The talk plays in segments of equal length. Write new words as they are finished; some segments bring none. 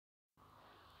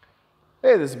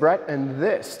Hey, this is Brett, and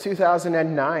this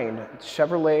 2009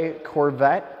 Chevrolet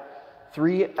Corvette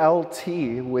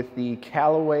 3LT with the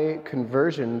Callaway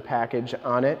conversion package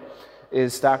on it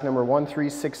is stock number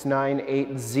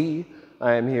 13698Z.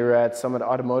 I am here at Summit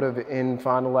Automotive in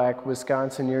Fond du Lac,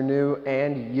 Wisconsin, your new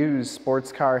and used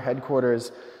sports car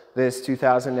headquarters. This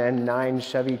 2009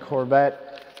 Chevy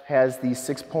Corvette has the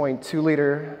 6.2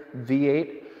 liter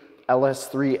V8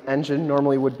 LS3 engine,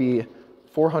 normally would be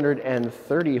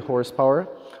 430 horsepower.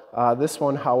 This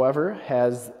one, however,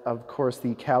 has, of course,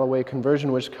 the Callaway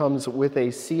conversion, which comes with a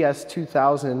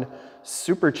CS2000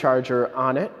 Supercharger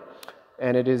on it,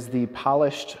 and it is the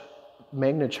polished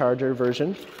Magna Charger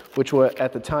version, which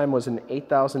at the time was an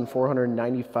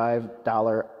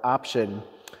 $8,495 option.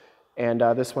 And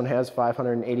this one has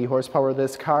 580 horsepower.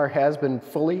 This car has been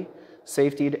fully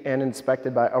safetied and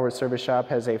inspected by our service shop,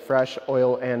 has a fresh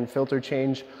oil and filter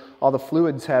change. All the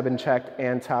fluids have been checked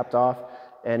and topped off,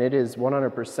 and it is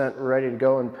 100% ready to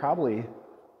go, and probably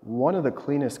one of the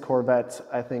cleanest Corvettes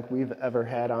I think we've ever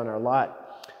had on our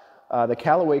lot. The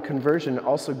Callaway conversion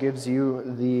also gives you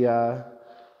the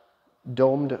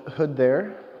domed hood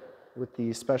there with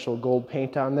the special gold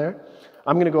paint on there.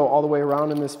 I'm going to go all the way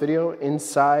around in this video,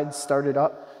 inside, start it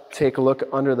up, take a look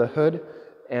under the hood,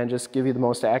 and just give you the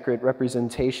most accurate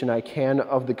representation I can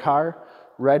of the car.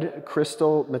 Red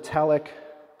crystal metallic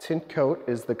Tintcoat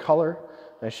is the color.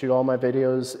 I shoot all my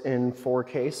videos in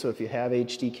 4K, so if you have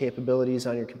HD capabilities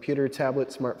on your computer, tablet,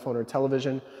 smartphone, or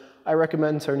television, I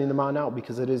recommend turning them on now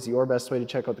because it is your best way to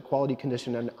check out the quality,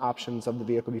 condition, and options of the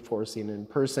vehicle before seeing it in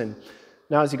person.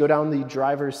 Now, as you go down the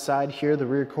driver's side here, the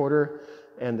rear quarter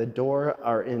and the door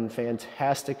are in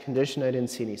fantastic condition. I didn't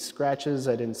see any scratches.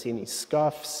 I didn't see any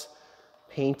scuffs.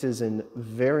 Paint is in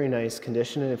very nice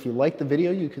condition. And if you like the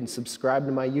video, you can subscribe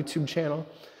to my YouTube channel,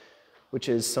 which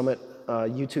is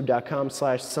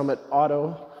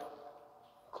youtube.com/summitauto.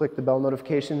 Click the bell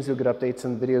notifications. You'll get updates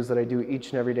on the videos that I do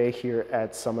each and every day here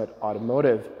at Summit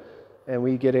Automotive. And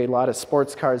we get a lot of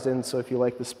sports cars in, so if you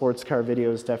like the sports car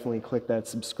videos, definitely click that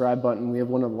subscribe button. We have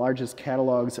one of the largest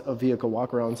catalogs of vehicle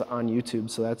walkarounds on YouTube,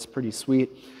 so that's pretty sweet.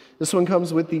 This one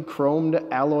comes with the chromed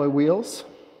alloy wheels.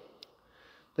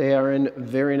 They are in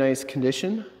very nice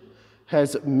condition.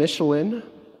 Has Michelin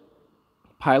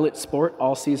Pilot Sport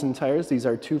all-season tires. These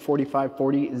are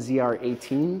 245/40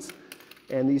 ZR18s,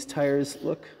 and these tires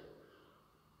look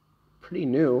pretty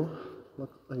new.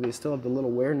 Look like they still have the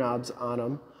little wear knobs on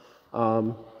them.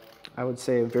 I would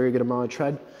say a very good amount of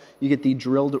tread. You get the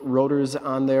drilled rotors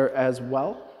on there as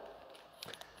well.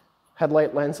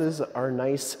 Headlight lenses are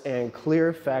nice and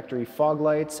clear. Factory fog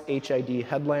lights, HID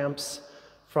headlamps.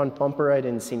 Front bumper, I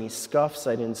didn't see any scuffs.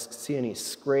 I didn't see any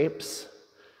scrapes.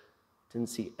 Didn't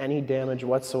see any damage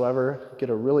whatsoever. Get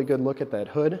a really good look at that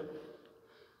hood.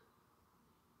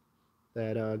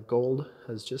 That gold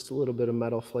has just a little bit of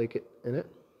metal flake in it.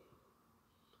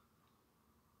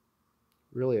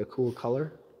 Really a cool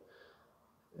color,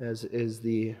 as is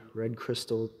the red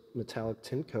crystal metallic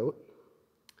tint coat.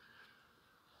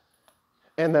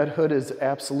 And that hood is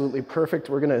absolutely perfect.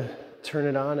 We're going to turn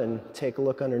it on and take a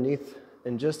look underneath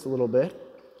in just a little bit.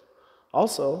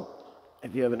 Also,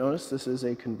 if you haven't noticed, this is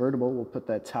a convertible. We'll put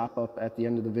that top up at the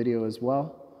end of the video as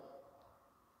well.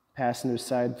 Passenger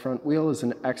side front wheel is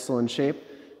in excellent shape.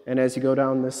 And as you go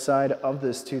down this side of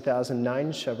this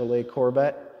 2009 Chevrolet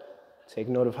Corvette, take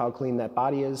note of how clean that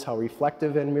body is, how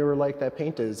reflective and mirror-like that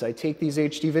paint is. I take these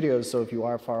HD videos, so if you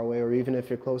are far away or even if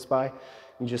you're close by,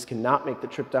 you just cannot make the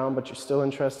trip down, but you're still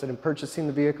interested in purchasing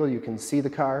the vehicle, you can see the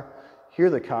car, hear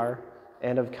the car,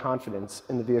 and have confidence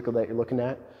in the vehicle that you're looking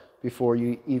at before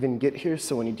you even get here.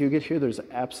 So when you do get here, there's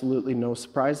absolutely no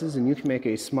surprises, and you can make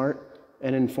a smart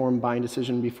and informed buying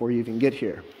decision before you even get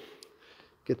here.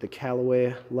 Get the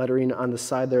Callaway lettering on the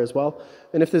side there as well.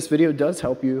 And if this video does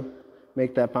help you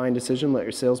make that buying decision, let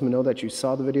your salesman know that you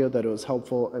saw the video, that it was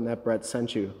helpful, and that Brett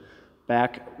sent you.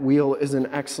 Back wheel is in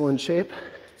excellent shape,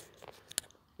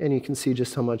 and you can see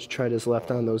just how much tread is left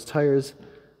on those tires.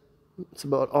 It's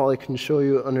about all I can show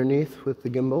you underneath with the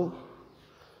gimbal.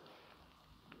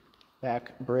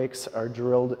 Back brakes are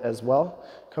drilled as well.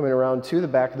 Coming around to the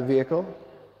back of the vehicle,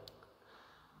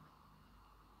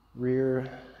 rear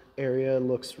area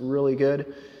looks really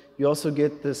good. You also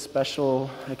get this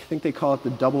special, I think they call it the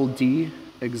double D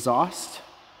exhaust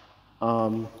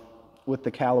with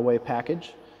the Callaway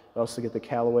package. You also get the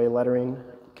Callaway lettering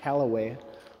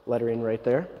right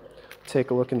there. Take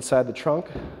a look inside the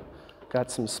trunk. Got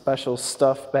some special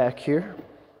stuff back here.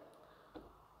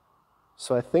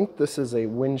 So I think this is a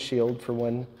windshield for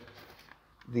when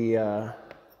the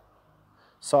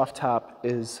soft top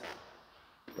is,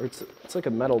 or it's like a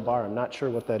metal bar. I'm not sure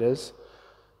what that is.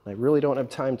 I really don't have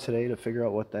time today to figure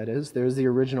out what that is. There's the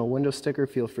original window sticker.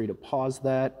 Feel free to pause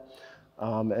that.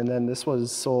 And then this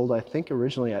was sold, I think,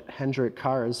 originally at Hendrick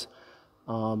Cars.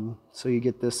 So you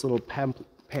get this little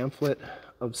pamphlet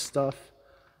of stuff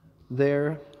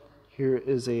there. Here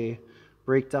is a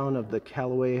breakdown of the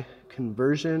Callaway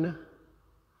conversion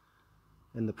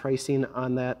and the pricing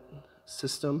on that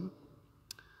system.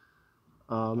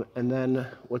 And then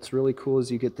what's really cool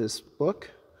is you get this book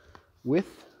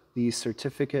with the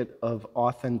certificate of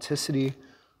authenticity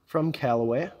from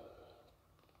Callaway.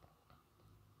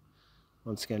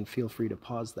 Once again, feel free to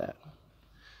pause that.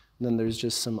 And then there's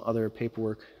just some other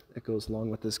paperwork that goes along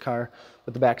with this car.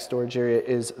 But the back storage area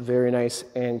is very nice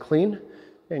and clean.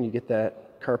 And you get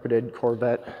that carpeted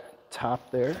Corvette top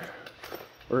there,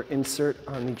 or insert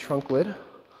on the trunk lid.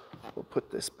 We'll put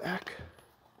this back.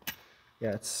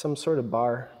 Yeah, it's some sort of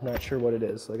bar, not sure what it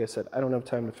is. Like I said, I don't have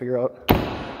time to figure out.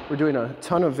 We're doing a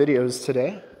ton of videos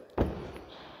today,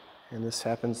 and this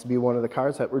happens to be one of the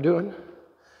cars that we're doing.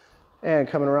 And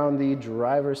coming around the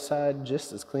driver's side,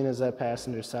 just as clean as that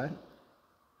passenger side.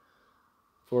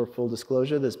 For full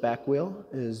disclosure, this back wheel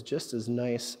is just as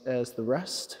nice as the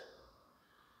rest.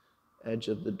 Edge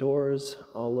of the doors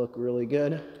all look really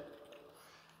good.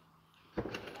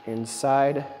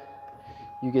 Inside,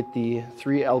 you get the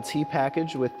 3LT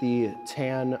package with the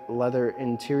tan leather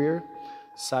interior,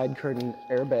 side curtain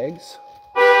airbags.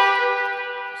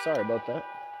 Sorry about that.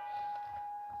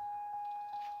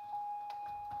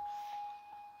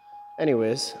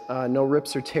 Anyways, no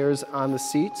rips or tears on the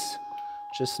seats,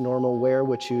 just normal wear,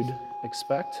 which you'd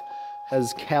expect.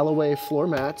 Has Callaway floor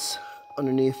mats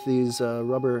underneath these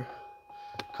rubber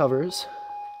covers.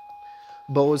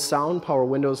 Bose sound, power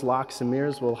windows, locks, and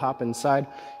mirrors. Will hop inside.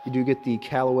 You do get the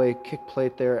Callaway kick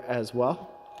plate there as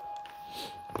well.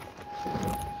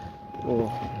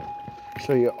 We'll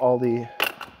show you all the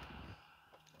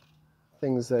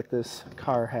things that this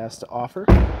car has to offer,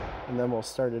 and then we'll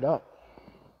start it up.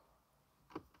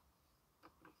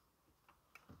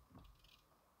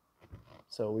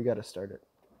 So we got to start it.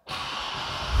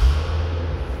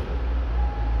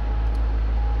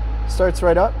 Starts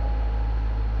right up.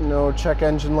 No check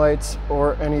engine lights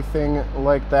or anything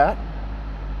like that.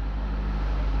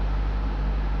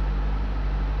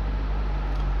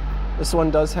 This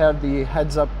one does have the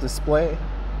heads-up display.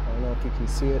 I don't know if you can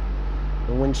see it.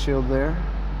 The windshield there.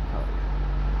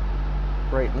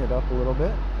 Brighten it up a little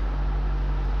bit.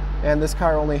 And this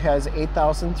car only has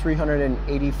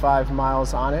 8,385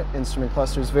 miles on it. Instrument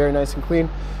cluster is very nice and clean.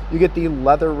 You get the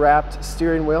leather-wrapped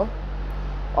steering wheel.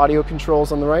 Audio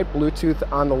controls on the right, Bluetooth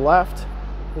on the left.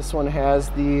 This one has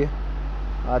the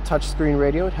touchscreen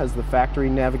radio. It has the factory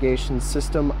navigation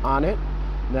system on it.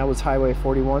 And that was Highway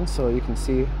 41, so you can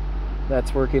see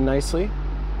that's working nicely.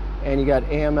 And you got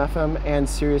AM, FM, and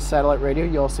Sirius satellite radio.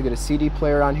 You also get a CD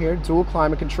player on here, dual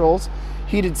climate controls,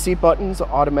 heated seat buttons,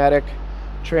 automatic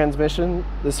transmission.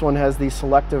 This one has the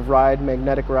selective ride,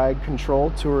 magnetic ride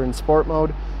control, tour and sport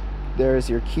mode. There's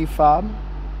your key fob.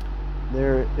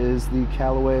 There is the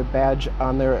Callaway badge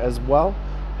on there as well.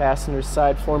 Passenger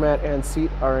side floor mat and seat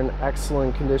are in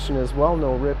excellent condition as well.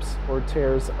 No rips or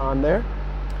tears on there.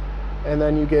 And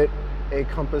then you get a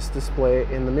compass display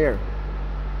in the mirror.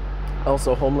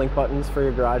 Also Homelink buttons for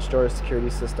your garage door,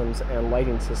 security systems, and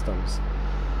lighting systems.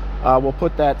 We'll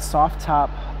put that soft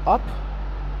top up.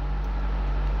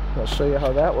 I'll show you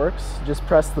how that works. Just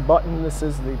press the button. This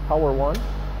is the power one.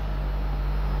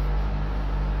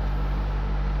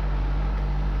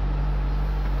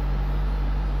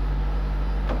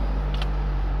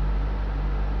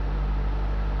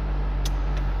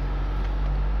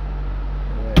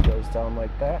 And it goes down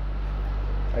like that.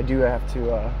 I do have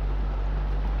to,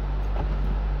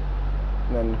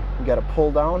 and then you got to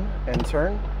pull down and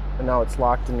turn, and now it's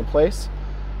locked into place.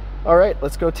 All right,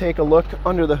 let's go take a look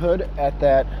under the hood at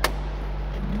that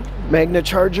Magna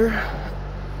Charger.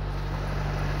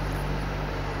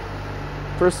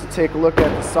 First, we'll take a look at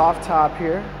the soft top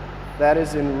here. That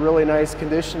is in really nice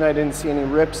condition. I didn't see any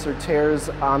rips or tears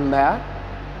on that.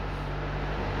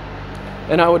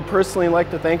 And I would personally like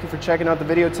to thank you for checking out the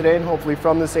video today, and hopefully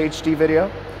from this HD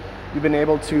video, you've been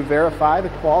able to verify the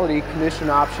quality, condition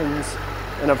options,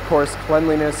 and of course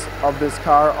cleanliness of this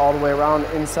car all the way around,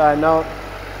 inside and out.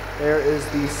 There is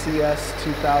the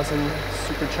CS2000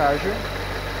 Supercharger.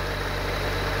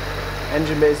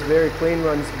 Engine bay is very clean,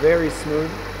 runs very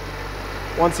smooth.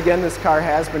 Once again, this car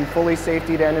has been fully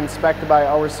safetied and inspected by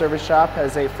our service shop,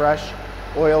 has a fresh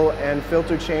oil and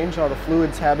filter change. All the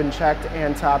fluids have been checked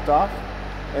and topped off,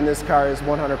 and this car is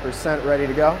 100% ready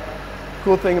to go.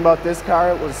 Cool thing about this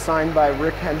car, it was signed by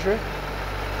Hendrick.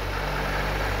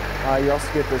 You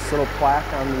also get this little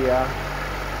plaque on the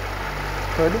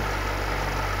hood.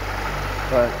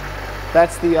 But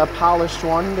that's the polished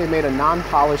one. They made a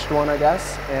non-polished one, I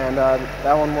guess, and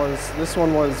this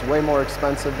one was way more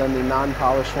expensive than the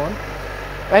non-polished one.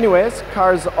 Anyways,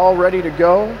 car's all ready to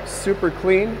go, super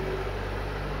clean,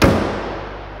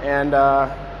 and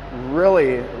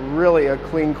really a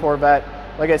clean Corvette.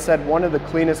 Like I said, one of the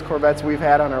cleanest Corvettes we've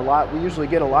had on our lot. We usually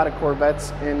get a lot of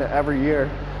Corvettes in every year,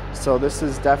 so this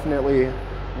is definitely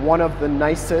one of the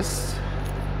nicest.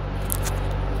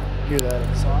 Hear that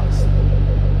exhaust?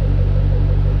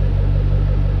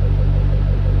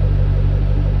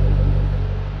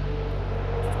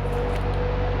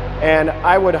 And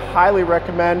I would highly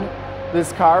recommend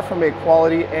this car from a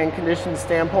quality and condition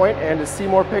standpoint. And to see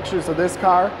more pictures of this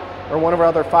car or one of our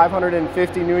other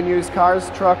 550 new and used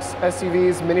cars, trucks,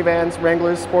 SUVs, minivans,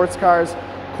 Wranglers, sports cars,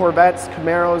 Corvettes,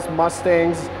 Camaros,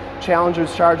 Mustangs,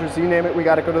 Challengers, Chargers, you name it, we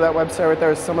got to go to that website right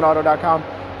there, summitauto.com.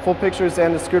 Full pictures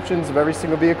and descriptions of every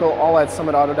single vehicle, all at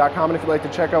summitauto.com. And if you'd like to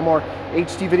check out more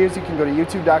HD videos, you can go to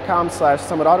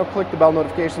youtube.com/summitauto. Click the bell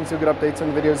notifications, you'll get updates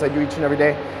on the videos I do each and every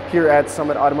day here at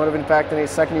Summit Automotive. In fact, in a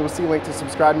second, you will see a link to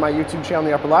subscribe to my YouTube channel in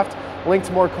the upper left, a link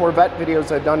to more Corvette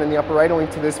videos I've done in the upper right, a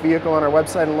link to this vehicle on our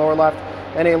website in the lower left,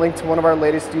 and a link to one of our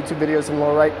latest YouTube videos in the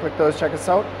lower right. Click those, check us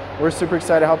out. We're super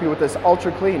excited to help you with this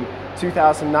ultra clean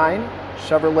 2009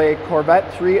 Chevrolet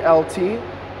Corvette 3LT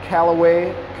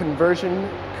Callaway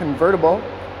Convertible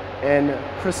and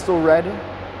crystal red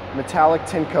metallic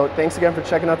tint coat. Thanks again for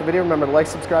checking out the video. Remember to like,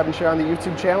 subscribe, and share on the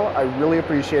YouTube channel. I really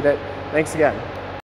appreciate it. Thanks again.